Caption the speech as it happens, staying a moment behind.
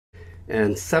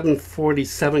And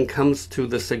 747 comes to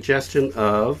the suggestion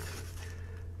of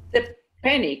the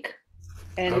panic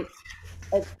and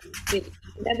the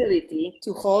inability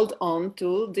to hold on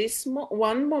to this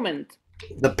one moment.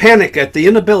 the panic at the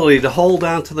inability to hold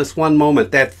on to this one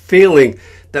moment, that feeling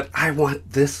that I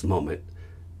want this moment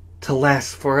to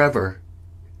last forever,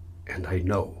 and I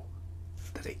know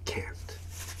that it can't.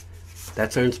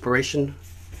 That's our inspiration.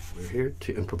 We're here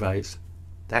to improvise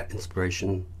that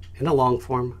inspiration in a long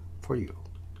form for you.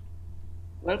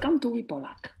 Welcome to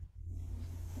WePolak.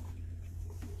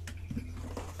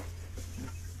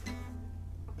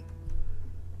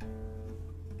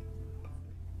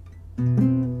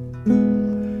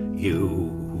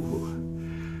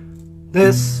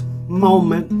 This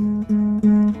moment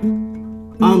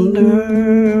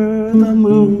under the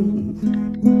moon,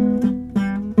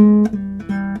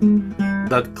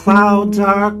 the clouds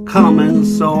are coming,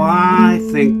 so I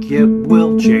think it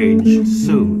will change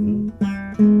soon.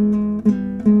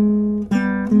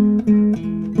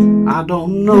 I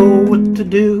don't know what to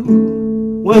do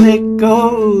when it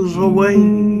goes away.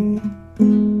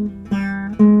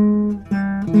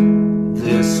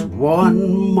 This one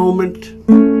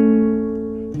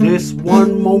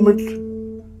moment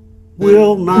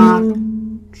will not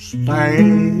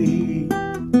stay.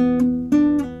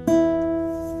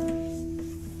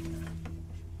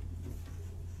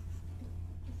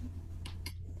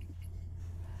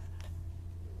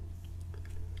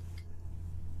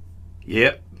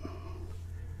 Yep,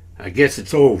 I guess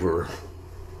it's over.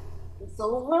 It's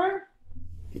over?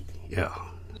 Yeah.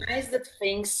 Nice that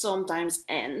things sometimes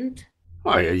end.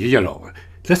 Oh,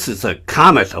 this is a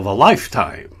comet of a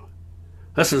lifetime.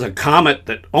 This is a comet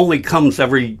that only comes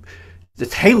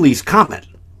it's Halley's Comet.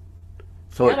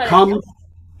 So Yeah, it comes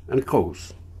and it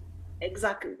goes.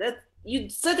 Exactly. That you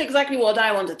said exactly what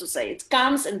I wanted to say. It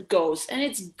comes and goes, and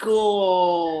it's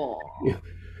gone. Yeah,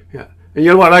 yeah. And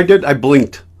you know what I did? I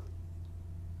blinked.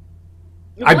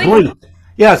 I blinked.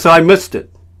 Yeah, so I missed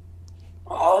it.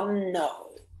 Oh no.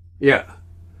 Yeah.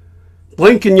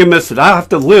 Blink and you miss it. I'll have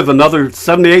to live another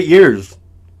 78 years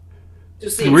To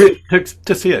see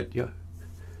it. Yeah.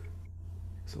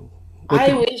 So,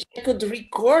 I wish I could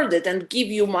record it and give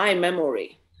you my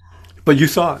memory. But you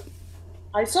saw it.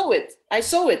 I saw it. I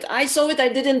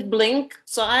didn't blink.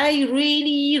 So I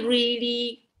really,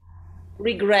 really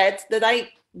regret that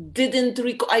I didn't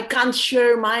I can't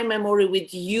share my memory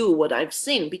with you, what I've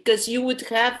seen, because you would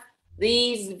have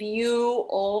this view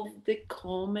of the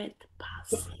comet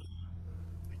pass.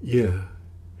 Yeah.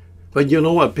 But you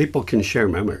know what? People can share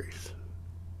memories.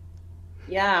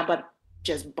 Yeah, but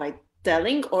just by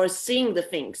telling or seeing the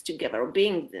things together,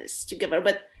 being this together.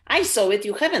 But I saw it,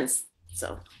 you haven't.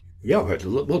 So. Yeah, but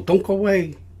well, don't go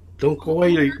away. Don't go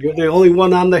away. You're the only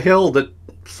one on the hill that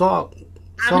saw.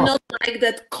 I'm not like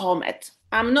that comet.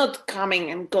 I'm not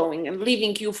coming and going and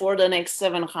leaving you for the next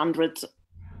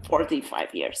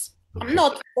 745 years. Okay. I'm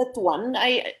not that one.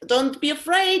 Don't be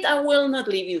afraid. I will not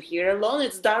leave you here alone.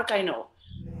 It's dark, I know.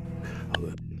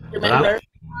 Remember,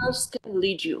 stars can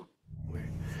lead you.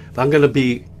 I'm gonna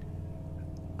be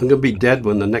dead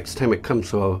when the next time it comes.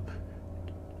 So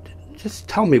just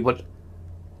tell me what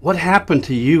happened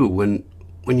to you when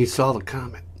you saw the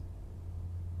comet.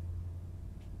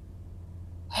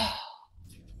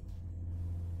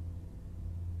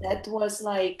 That was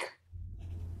like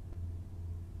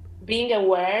being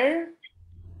aware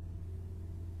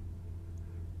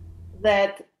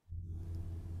that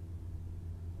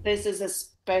this is a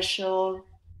special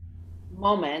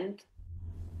moment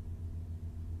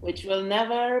which will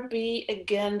never be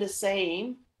again the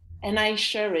same, and I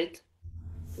share it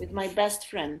with my best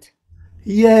friend.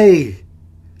 Yay!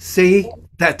 See,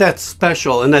 that's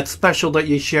special, and that's special that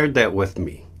you shared that with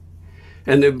me.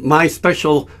 And my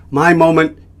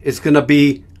moment is going to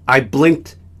be, I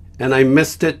blinked and I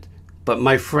missed it, but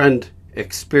my friend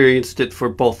experienced it for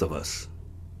both of us.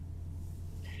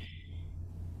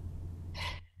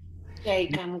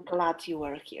 Jake, I'm glad you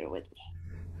were here with me.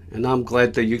 And I'm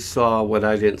glad that you saw what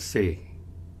I didn't see.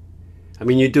 I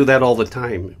mean, you do that all the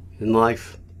time in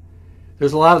life.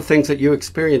 There's a lot of things that you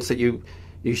experience that you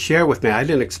share with me. I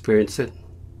didn't experience it.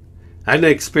 I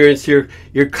didn't experience your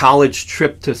college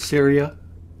trip to Syria.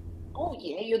 Oh,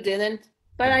 yeah, you didn't.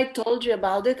 But I told you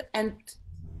about it, and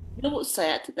you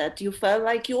said that you felt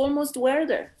like you almost were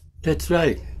there. That's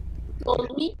right. You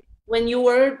told me when you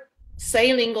were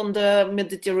sailing on the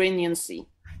Mediterranean Sea.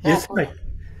 Yes, right.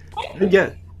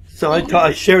 Yeah. So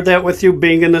I shared that with you,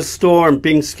 being in a storm,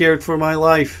 being scared for my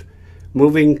life,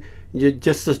 moving,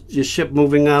 your ship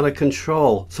moving out of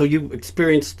control. So you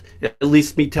experienced at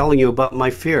least me telling you about my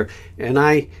fear. And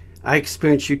I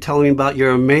experienced you telling me about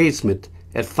your amazement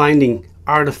at finding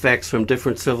artifacts from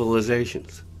different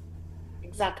civilizations.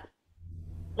 Exactly.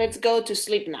 Let's go to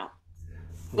sleep now.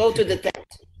 Go to the tent.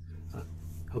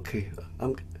 Okay,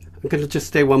 I'm going to just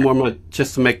stay one more month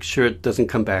just to make sure it doesn't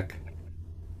come back.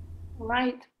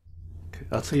 Right. Okay,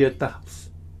 I'll see you at the house.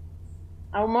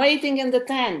 I'm waiting in the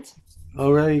tent.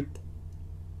 All right.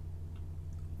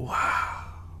 Wow.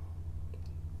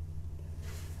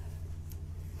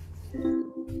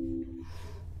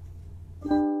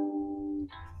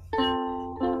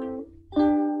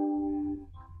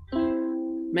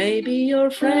 Maybe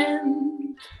your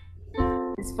friend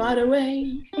is far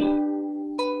away,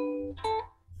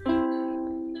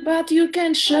 but you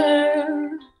can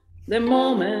share the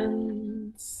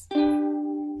moments.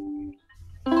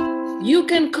 You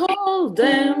can call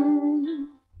them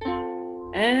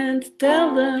and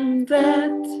tell them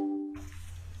that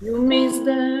you miss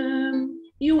them.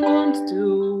 You want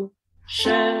to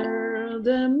share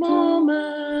the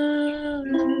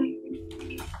moment.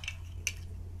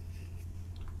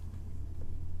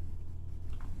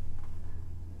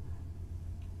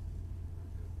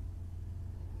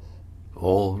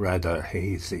 All rather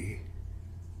hazy.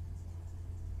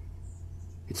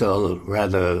 It's all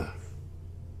rather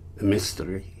a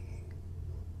mystery.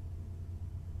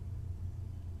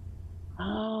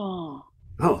 Oh.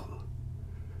 Oh.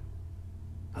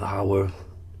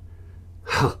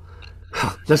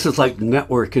 This is like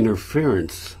network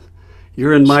interference.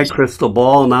 You're in my crystal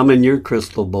ball and I'm in your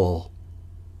crystal ball.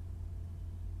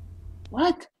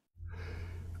 What?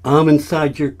 I'm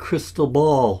inside your crystal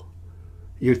ball.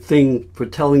 Your thing for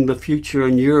telling the future,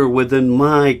 and you're within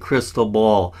my crystal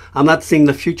ball. I'm not seeing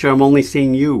the future, I'm only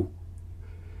seeing you.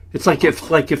 It's like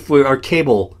if our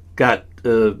cable got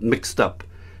mixed up.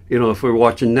 You know, if we're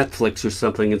watching Netflix or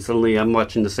something and suddenly I'm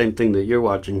watching the same thing that you're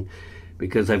watching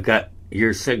because I've got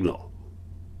your signal.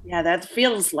 Yeah, that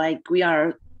feels like we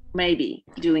are maybe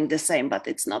doing the same, but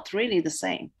it's not really the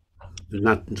same.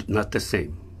 Not the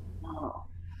same. No.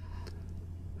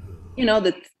 You know,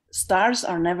 the stars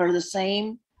are never the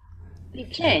same. They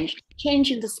change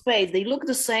in the space. They look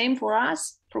the same for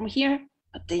us from here,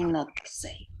 but they're not the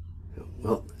same.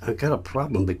 Well, I've got a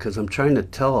problem because I'm trying to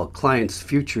tell a client's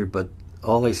future, but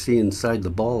all I see inside the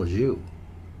ball is you.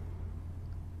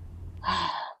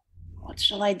 What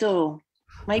shall I do?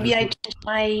 Maybe I change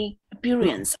my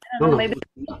appearance. I don't No, know. no, Maybe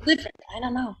it's different. I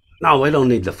don't know. no, I don't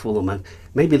need to fool them.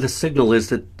 Maybe the signal is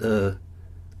that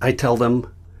I tell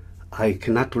them I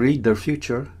cannot read their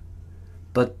future,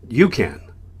 but you can.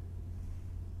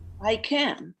 I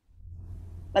can,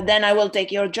 but then I will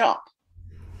take your job.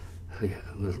 Yeah,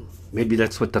 well, maybe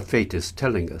that's what the fate is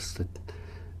telling us, that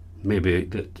maybe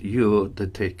that you to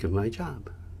take my job.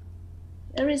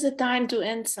 There is a time to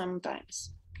end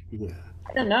sometimes. Yeah.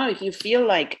 I don't know if you feel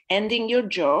like ending your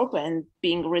job and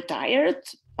being retired.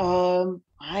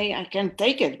 I can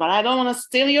take it, but I don't want to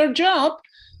steal your job.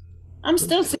 I'm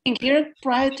still sitting here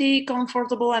pretty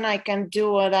comfortable and I can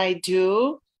do what I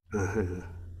do, Uh-huh.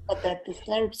 but that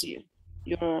disturbs you.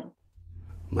 You're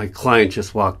My client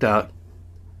just walked out.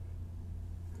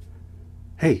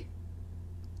 Hey,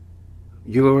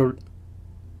 your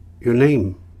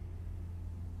name.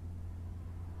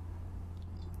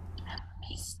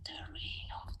 mystery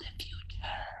of the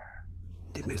future.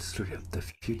 The mystery of the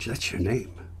future. That's your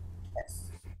name.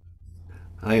 Yes.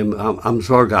 I'm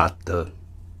Zorgot, the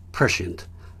prescient.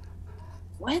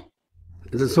 What?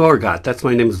 The Zorgot. That's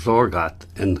my name is Zorgot,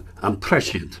 and I'm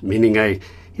prescient, meaning I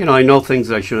know things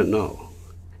I shouldn't know.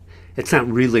 It's not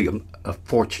really a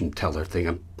fortune teller thing.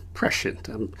 I'm prescient.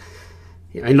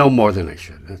 I know more than I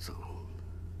should. That's all.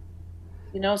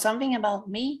 You know something about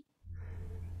me?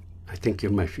 I think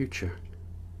you're my future.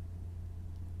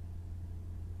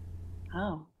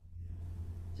 Oh.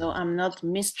 So I'm not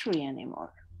mystery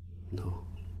anymore. No,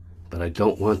 but I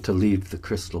don't want to leave the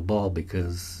crystal ball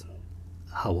because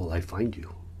how will I find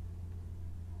you?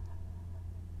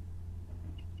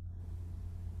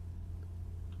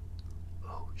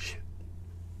 Oh shit.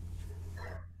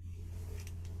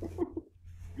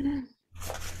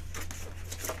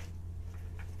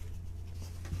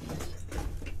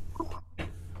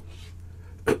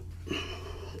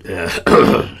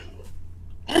 Yeah.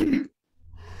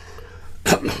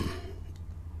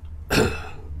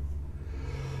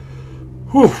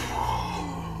 Whew.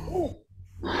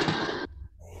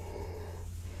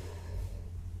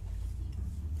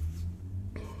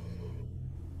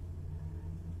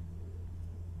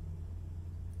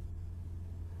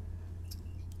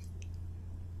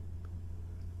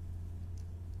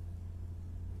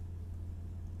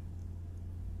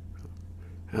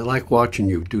 I like watching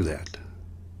you do that.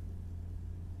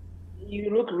 You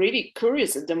look really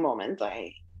curious at the moment.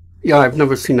 Yeah, I've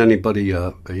never seen anybody,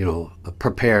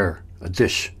 prepare a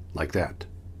dish like that.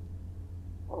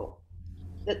 Oh,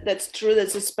 that's true.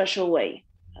 That's a special way.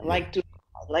 Yeah.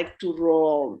 I like to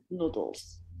roll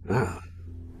noodles Ah.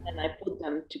 and I put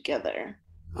them together.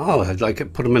 Oh, I'd like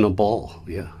it. Put them in a bowl.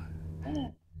 Yeah. Yeah.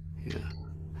 Yeah.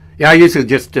 Yeah. I usually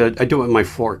just I do it with my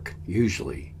fork.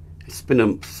 Usually, I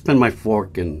spin my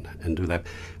fork and do that.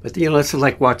 But this is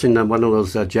like watching one of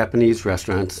those Japanese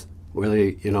restaurants where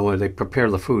they prepare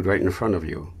the food right in front of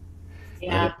you. Right?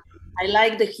 Yeah, I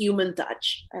like the human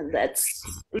touch, and that's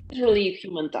literally a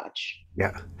human touch.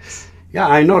 Yeah. Yeah.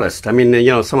 I noticed. I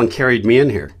mean, someone carried me in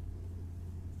here.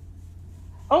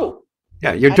 Oh,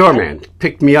 Yeah, your I, doorman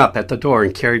picked me up at the door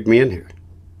and carried me in here.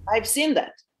 I've seen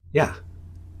that. Yeah.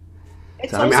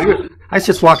 It's So I mean, also I was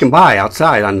just walking by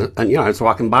outside I was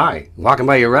walking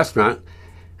by your restaurant,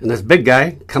 and this big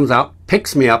guy comes out,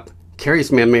 picks me up,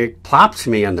 carries me, plops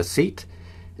me on the seat,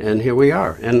 and here we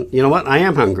are. And you know what? I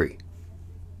am hungry.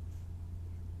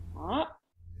 uh,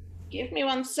 give me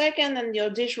 1 second, and your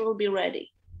dish will be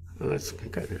ready. Oh, that's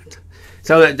good.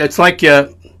 So it's like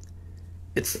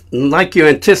you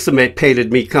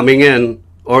anticipated me coming in,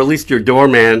 or at least your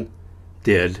doorman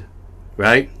did,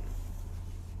 right?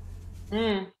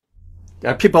 Mm,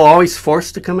 Are people always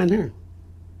forced to come in here?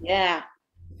 yeah,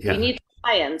 we Yeah. need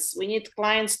clients. We need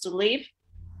clients to live,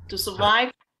 to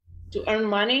survive, to earn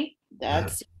money. Uh,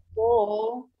 That's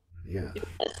all. yeah.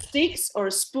 Sticks or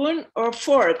a spoon or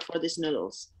fork for these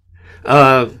noodles.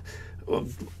 Uh,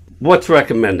 what's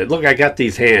recommended? Look, I got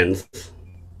these hands.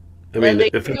 I Well, mean, they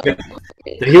if I feel get the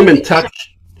healthy.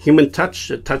 human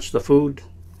touch, touch the food,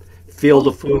 feel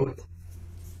the food.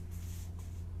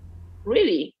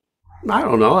 Really? I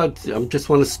don't know. I just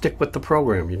want to stick with the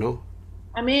program.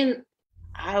 I mean,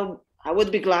 I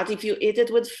would be glad if you eat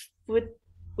it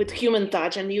with human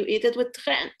touch and you eat it with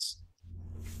hands.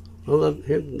 Well,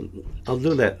 I'll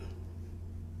do that.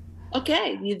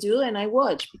 Okay, you do, and I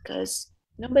watch because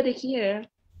nobody here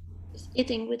is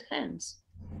eating with hands.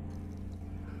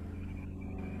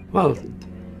 Well,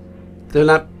 they're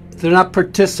not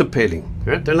participating.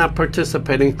 Right? They're not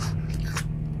participating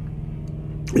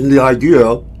in the idea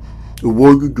of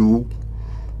what you do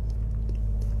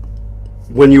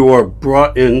when you are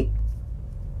brought in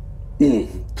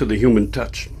to the human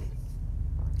touch.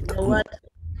 You know what?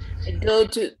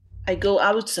 I go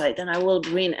outside and I will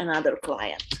bring another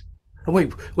client. Oh,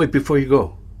 wait! Before you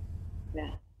go,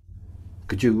 Yeah.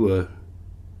 could you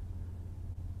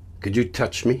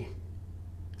touch me?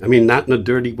 I mean, not in a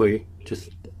dirty way. Just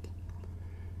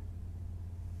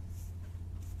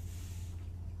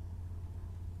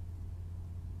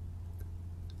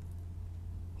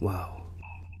wow.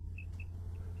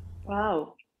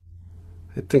 Wow.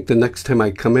 I think the next time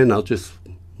I come in, I'll just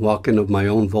walk in of my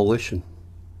own volition.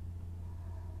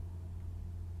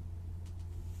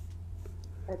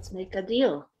 Let's make a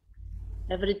deal.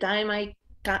 Every time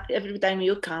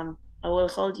you come, I will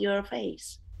hold your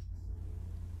face.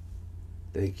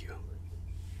 Thank you.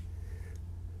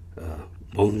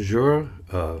 Bonjour.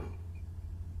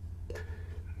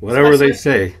 Whatever they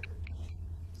say.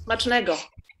 Smacznego.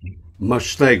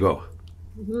 Masztego.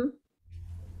 Mhm.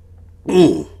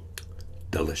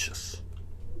 Delicious.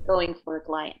 Going for a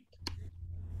client.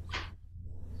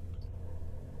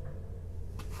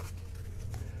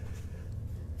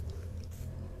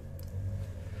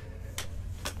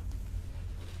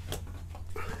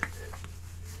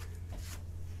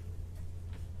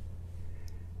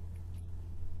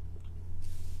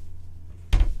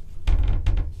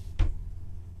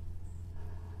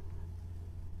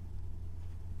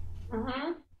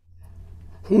 Mhm.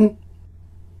 Hmm?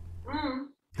 Mm.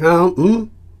 How?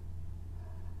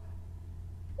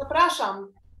 Zapraszam.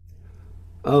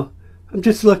 Oh, I'm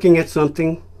just looking at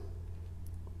something.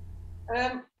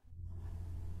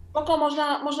 Spoko,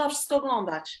 można wszystko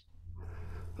oglądać.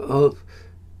 Oh,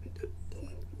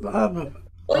 uh,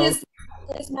 To oh, jest,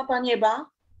 to jest mapa nieba.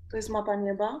 To jest mapa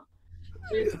nieba.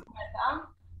 To jest kometa.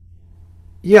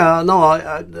 yeah, no,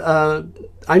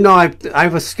 I know I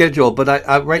have a schedule, but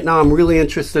right now I'm really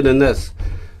interested in this.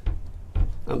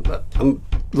 I'm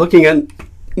looking at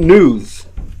news.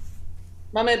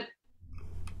 Mamy,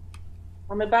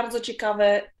 mamy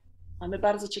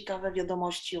bardzo ciekawe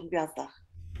wiadomości o gwiazdach.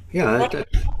 Yeah,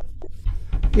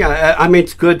 yeah. I mean,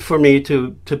 it's good for me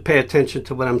to pay attention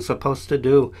to what I'm supposed to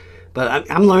do, but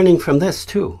I'm learning from this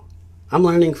too. I'm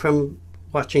learning from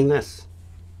watching this.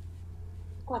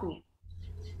 Dokładnie.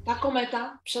 Ta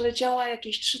kometa przeleciała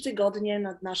jakieś 3 tygodnie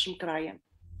nad naszym krajem.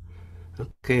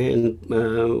 Okay, and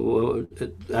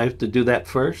I have to do that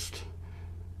first,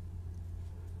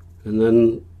 and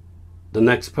then the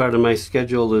next part of my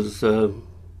schedule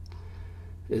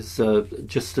is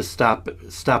just to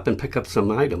stop and pick up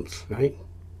some items, right?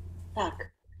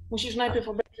 Tak. Musisz najpierw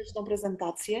obejrzeć tą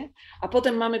prezentację, a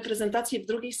potem mamy prezentację w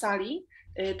drugiej sali.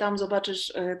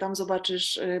 Tam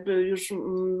zobaczysz już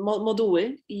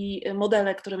moduły i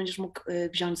modele, które będziesz mógł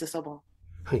wziąć ze sobą.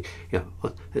 Yeah,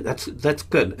 that's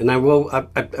good, and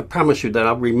I promise you that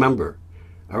I'll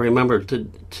remember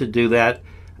to do that.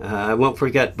 I won't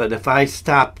forget. But if I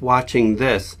stop watching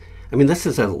this, I mean, this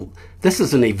is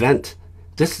an event.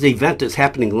 This event is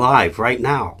happening live right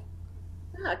now.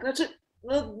 Tak, znaczy,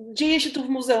 no, dzieje się tu w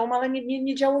muzeum, ale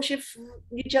nie działo się,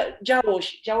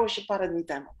 działo się parę dni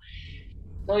temu.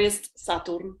 To jest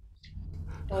Saturn,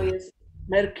 to jest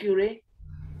Mercury.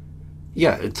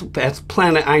 Yeah, it's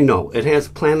planet. I know it has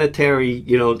planetary.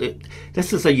 You know,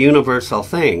 this is a universal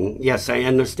thing. Yes, I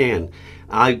understand.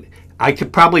 I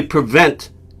could probably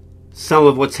prevent some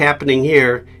of what's happening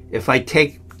here if I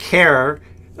take care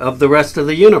of the rest of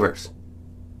the universe.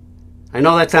 I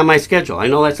know that's on my schedule. I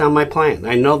know that's on my plan.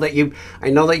 I know that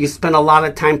you spend a lot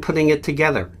of time putting it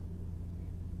together.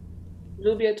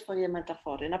 Lubię twoje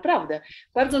metafory, naprawdę.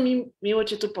 Bardzo miło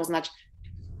cię tu poznać.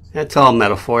 That's all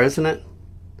metaphor, isn't it?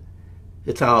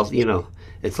 It's all, you know,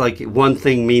 it's like one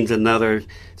thing means another.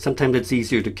 Sometimes it's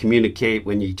easier to communicate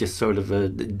when you just sort of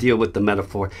deal with the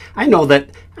metaphor. I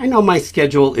know my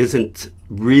schedule isn't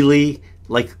really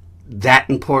like that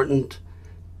important,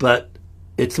 but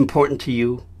it's important to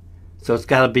you. So it's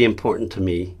got to be important to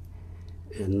me.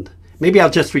 And maybe I'll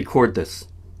just record this.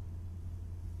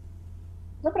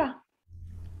 Dobra.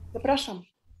 Zapraszam.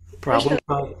 Problem?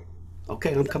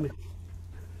 Okay, I'm coming.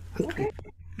 Okay.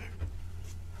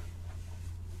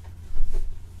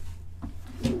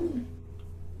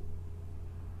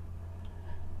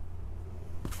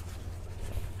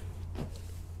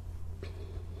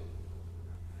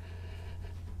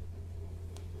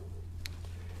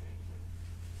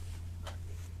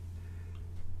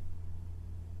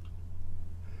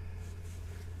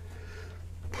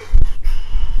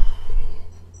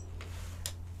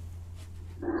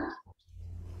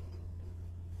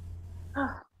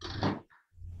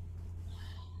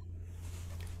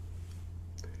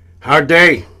 Hard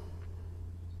day.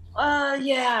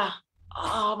 Yeah.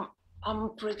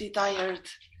 I'm pretty tired.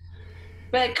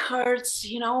 Back hurts,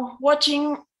 you know,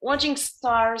 watching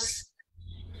stars.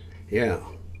 Yeah.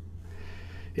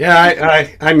 Yeah,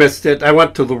 I missed it. I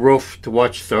went to the roof to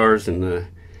watch stars, and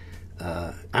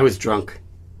I was drunk,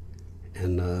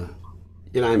 and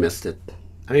you know, I missed it.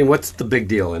 I mean, what's the big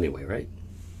deal anyway, right?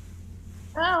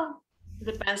 Well,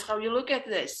 depends how you look at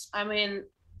this. I mean,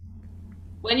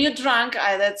 when you're drunk,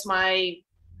 that's my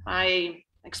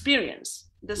experience.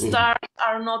 The stars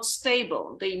are not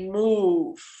stable; they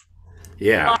move.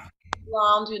 Yeah.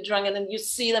 Around you're drunk, and then you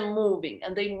see them moving,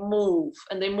 and they move,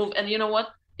 and they move, and you know what?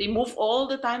 They move all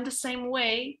the time the same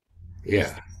way.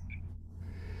 Yeah.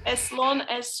 As long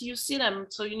as you see them,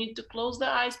 so you need to close the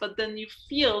eyes, but then you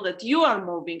feel that you are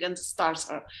moving, and the stars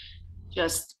are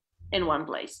just in one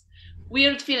place.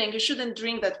 Weird feeling. You shouldn't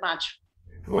drink that much.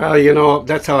 Well, you know,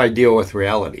 that's how I deal with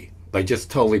reality, by just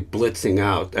totally blitzing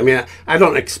out. I mean, I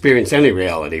don't experience any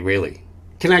reality, really.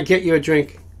 Can I get you a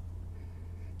drink?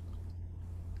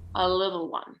 A little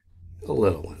one. A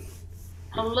little one.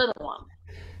 A little one.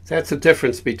 That's the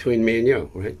difference between me and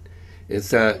you, right?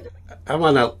 Is I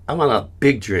want a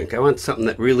big drink. I want something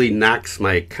that really knocks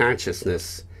my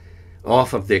consciousness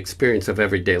off of the experience of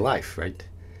everyday life, right?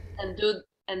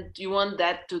 And you want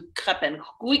that to happen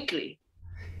quickly.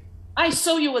 I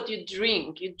saw you what you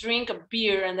drink. You drink a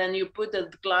beer and then you put a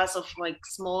glass of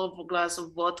small glass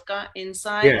of vodka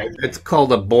inside. Yeah, it's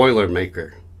called a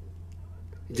boilermaker.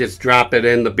 You just drop it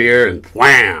in the beer and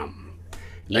wham!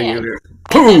 And then you hear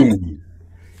boom!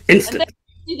 Instant. And then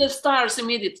you see the stars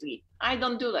immediately. I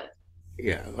don't do that.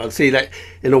 Yeah, well, see that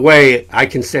in a way I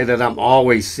can say that I'm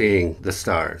always seeing the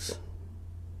stars.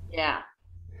 Yeah.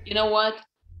 You know what?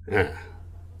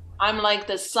 I'm like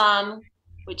the sun,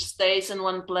 which stays in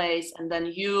one place, and then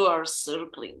you are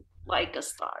circling like a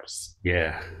stars.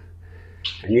 Yeah.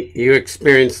 And you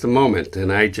experience the moment,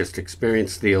 and I just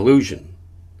experience the illusion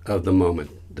of the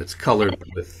moment that's colored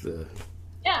with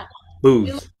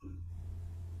booze.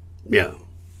 Yeah.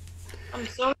 I'm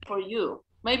sorry for you.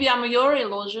 Maybe I'm your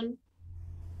illusion.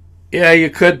 Yeah, you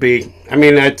could be. I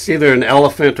mean, it's either an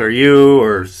elephant or you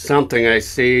or something I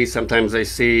see. Sometimes I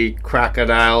see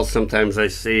crocodiles. Sometimes I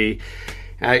see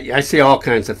all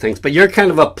kinds of things. But you're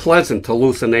kind of a pleasant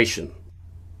hallucination.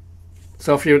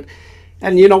 So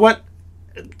and you know what?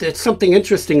 There's something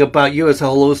interesting about you as a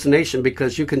hallucination,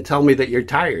 because you can tell me that you're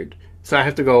tired. So I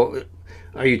have to go,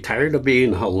 are you tired of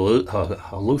being a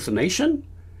hallucination?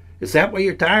 Is that what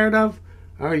you're tired of?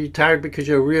 Are you tired because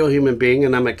you're a real human being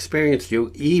and I'm experienced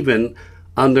you even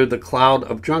under the cloud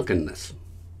of drunkenness?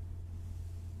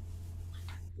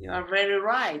 You are very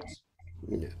right.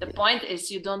 Yeah. The point is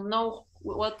you don't know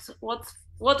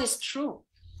what is true.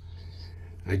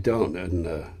 I don't, and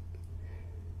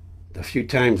the few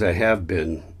times I have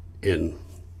been in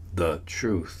the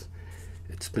truth,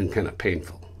 it's been kind of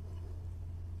painful.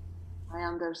 I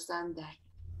understand that.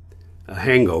 A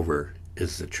hangover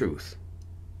is the truth.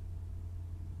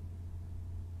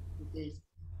 It is.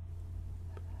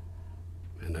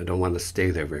 And I don't want to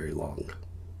stay there very long.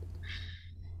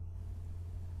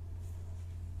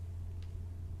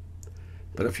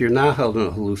 But if you're not held in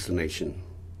a hallucination,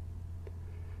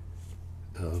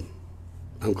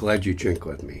 I'm glad you drink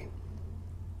with me,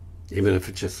 even if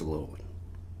it's just a little one.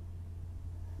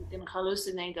 You can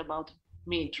hallucinate about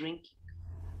me drinking.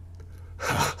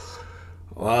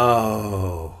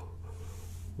 Wow.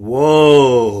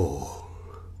 Whoa.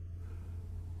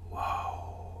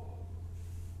 Wow.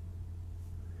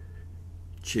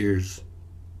 Cheers.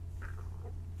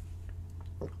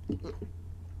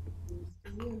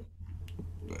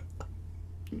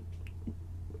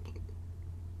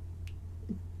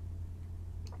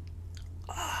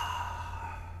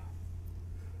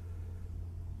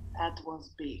 That was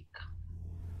big.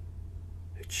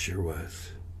 It sure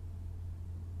was.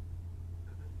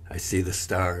 I see the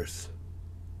stars.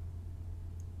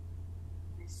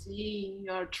 I see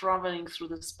you are traveling through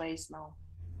the space now.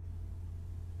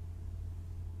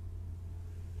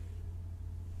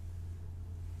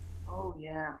 Oh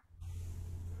yeah.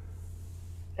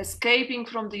 Escaping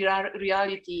from the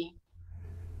reality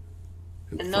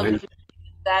and not living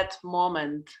that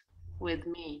moment with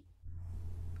me.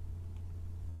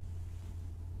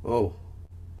 Oh.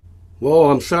 Whoa,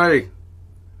 I'm sorry.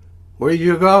 Where did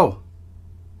you go?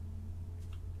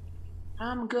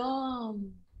 I'm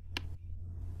gone.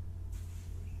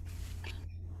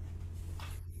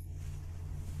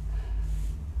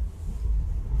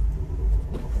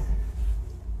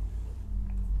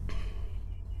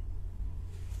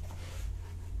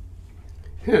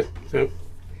 So,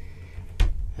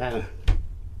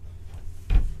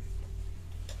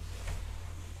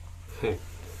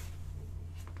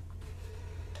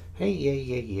 hey,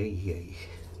 yay.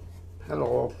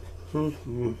 Hello.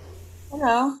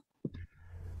 Hello.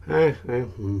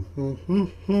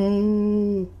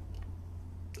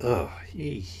 Oh,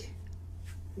 geez.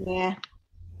 Yeah.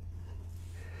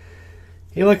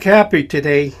 You look happy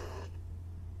today.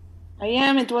 I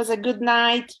am. It was a good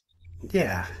night.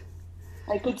 Yeah,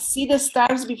 I could see the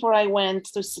stars before I went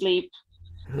to sleep.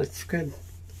 that's good.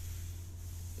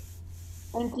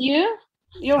 And you?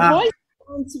 Your voice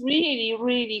sounds really,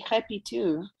 really happy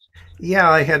too. Yeah,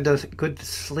 I had a good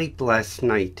sleep last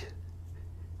night.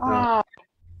 Ah,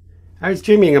 I was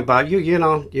dreaming about you. You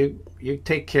know, you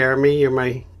take care of me. You're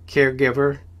my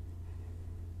caregiver,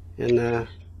 and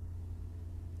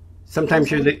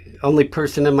sometimes you're the only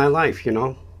person in my life. You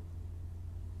know.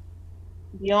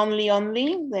 the only,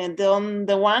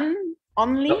 the one,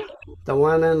 only. The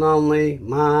one and only,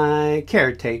 my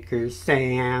caretaker,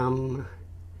 Sam.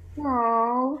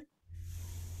 Oh,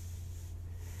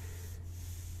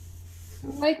 I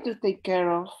like to take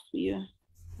care of you.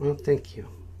 Well, thank you.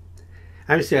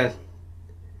 I was, uh,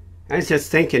 I was just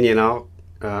thinking,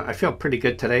 I feel pretty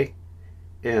good today,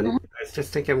 and Mhm. I was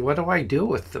just thinking, what do I do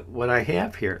with what I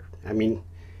have here? I mean,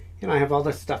 I have all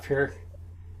this stuff here,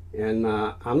 and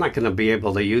I'm not going to be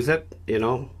able to use it,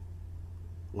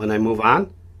 when I move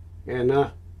on. And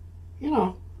I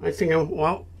was thinking,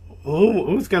 well,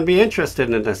 who's going to be interested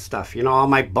in this stuff? All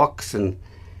my books and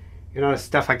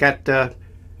stuff I got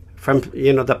from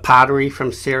the pottery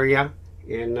from Syria,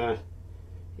 and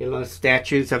the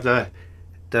statues of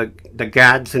the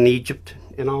gods in Egypt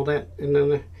and all that. And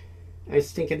then I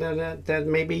was thinking that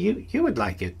maybe you would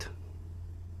like it.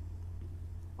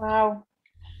 Wow.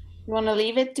 You want to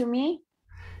leave it to me?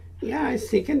 Yeah, I was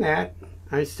thinking that.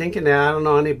 I don't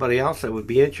know anybody else that would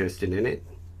be interested in it,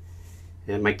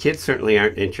 and my kids certainly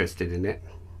aren't interested in it.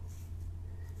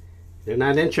 They're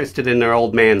not interested in their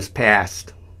old man's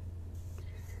past.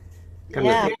 Come to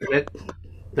Yeah. think of it,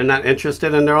 they're not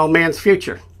interested in their old man's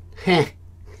future.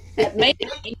 But maybe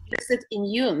I'm interested in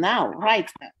you now, right?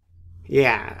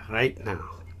 Yeah, right now.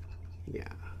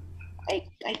 Yeah,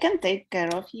 I can take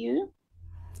care of you.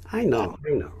 I know.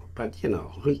 But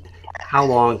how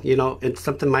long? And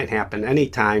something might happen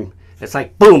anytime. It's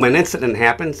like boom, an incident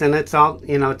happens, and it's all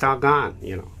gone.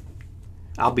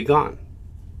 I'll be gone.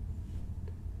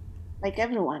 Like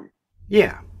everyone.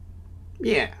 Yeah,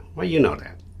 yeah. Well, you know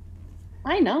that.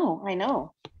 I know.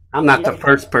 I'm not the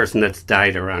first person that's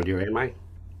died around you, am I?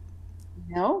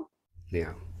 No?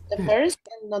 Yeah. The first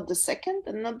and not the second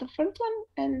and not the third one.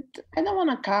 And I don't want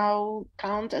to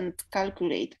count and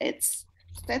calculate. That's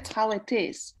how it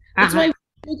is. That's why we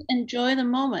should enjoy the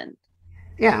moment.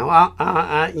 Yeah, well,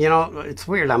 you know, it's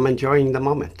weird. I'm enjoying the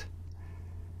moment.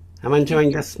 I'm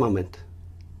enjoying this moment.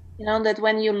 You know that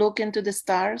when you look into the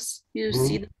stars, you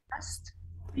see the past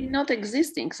not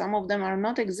existing. Some of them are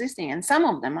not existing, and some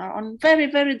of them are on very,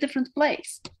 very different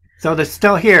place. So they're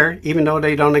still here, even though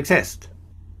they don't exist.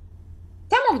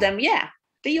 Some of them, yeah,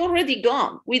 they already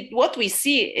gone. With what we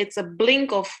see, it's a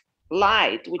blink of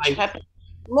light, which happened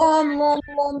long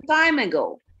time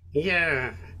ago.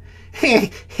 Yeah.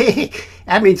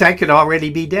 That means I could already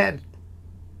be dead.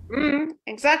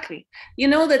 Exactly. You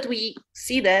know that we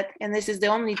see that, and this is the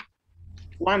only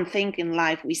one thing in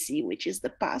life we see, which is the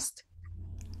past.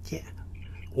 Yeah.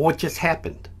 What just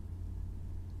happened?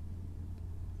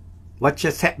 What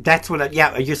just that's what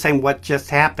yeah, you're saying what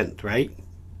just happened, right?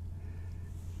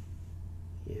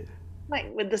 Yeah.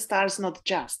 Like with the stars, not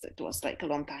just, it was like a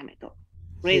long time ago.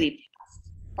 Really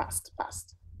past.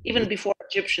 Even before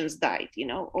Egyptians died, you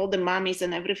know, all the mummies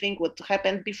and everything, what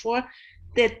happened before,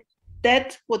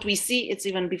 that what we see, it's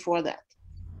even before that.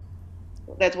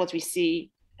 That's what we see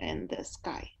in the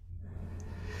sky.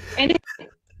 Anyway.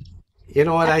 You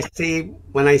know what I see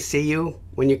when I see you,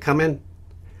 when you come in?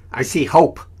 I see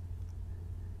hope.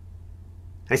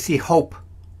 I see hope.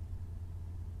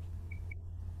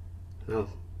 Oh.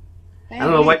 I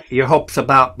don't know what your hope's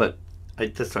about, but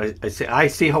I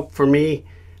see hope for me,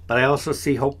 but I also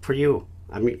see hope for you.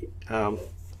 I mean,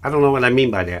 I don't know what I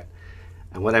mean by that.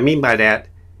 And what I mean by that,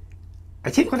 I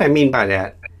think what I mean by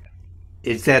that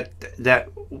is that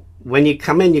when you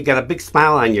come in, you got a big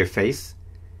smile on your face.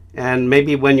 And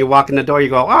maybe when you walk in the door, you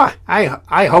go,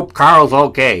 I hope Carl's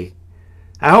okay.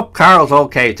 I hope Carl's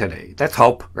okay today. That's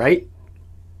hope, right?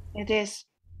 It is.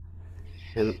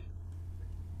 And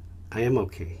I am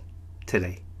okay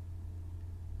today.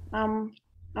 I'm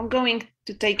going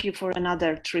to take you for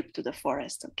another trip to the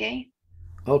forest, okay?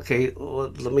 Okay,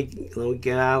 well, let me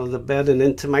get out of the bed and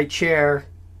into my chair.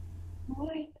 All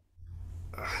right.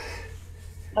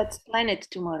 Let's plan it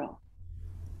tomorrow.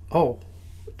 Oh,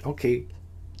 okay.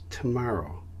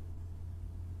 Tomorrow.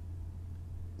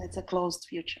 That's a closed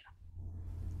future.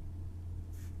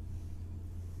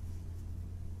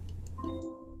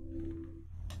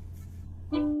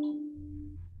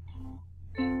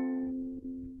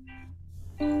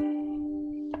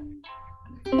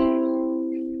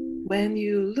 When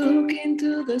you look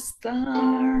into the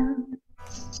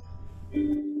stars,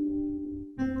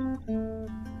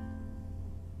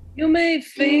 you may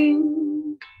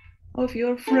think of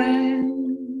your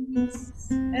friends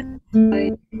and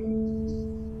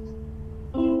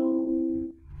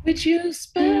which you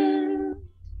spent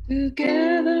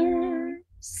together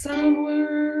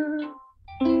somewhere,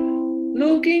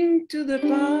 looking to the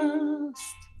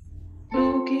past,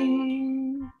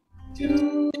 looking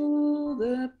to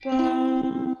the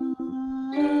past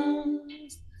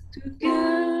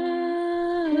together.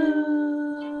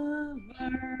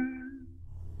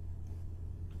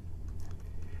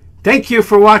 Thank you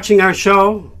for watching our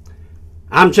show.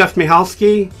 I'm Jeff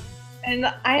Michalski. And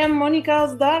I am Monika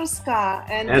Ozdarska.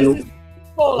 And this is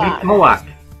WePolak.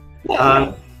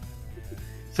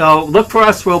 So look for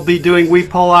us. We'll be doing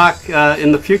WePolak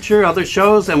in the future, other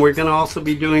shows, and we're going to also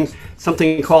be doing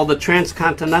something called the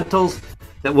Transcontinentals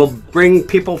that will bring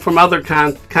people from other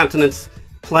continents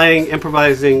playing,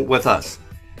 improvising with us.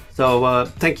 So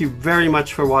thank you very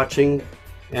much for watching,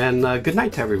 and good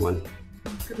night to everyone.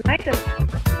 Good night,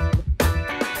 everyone.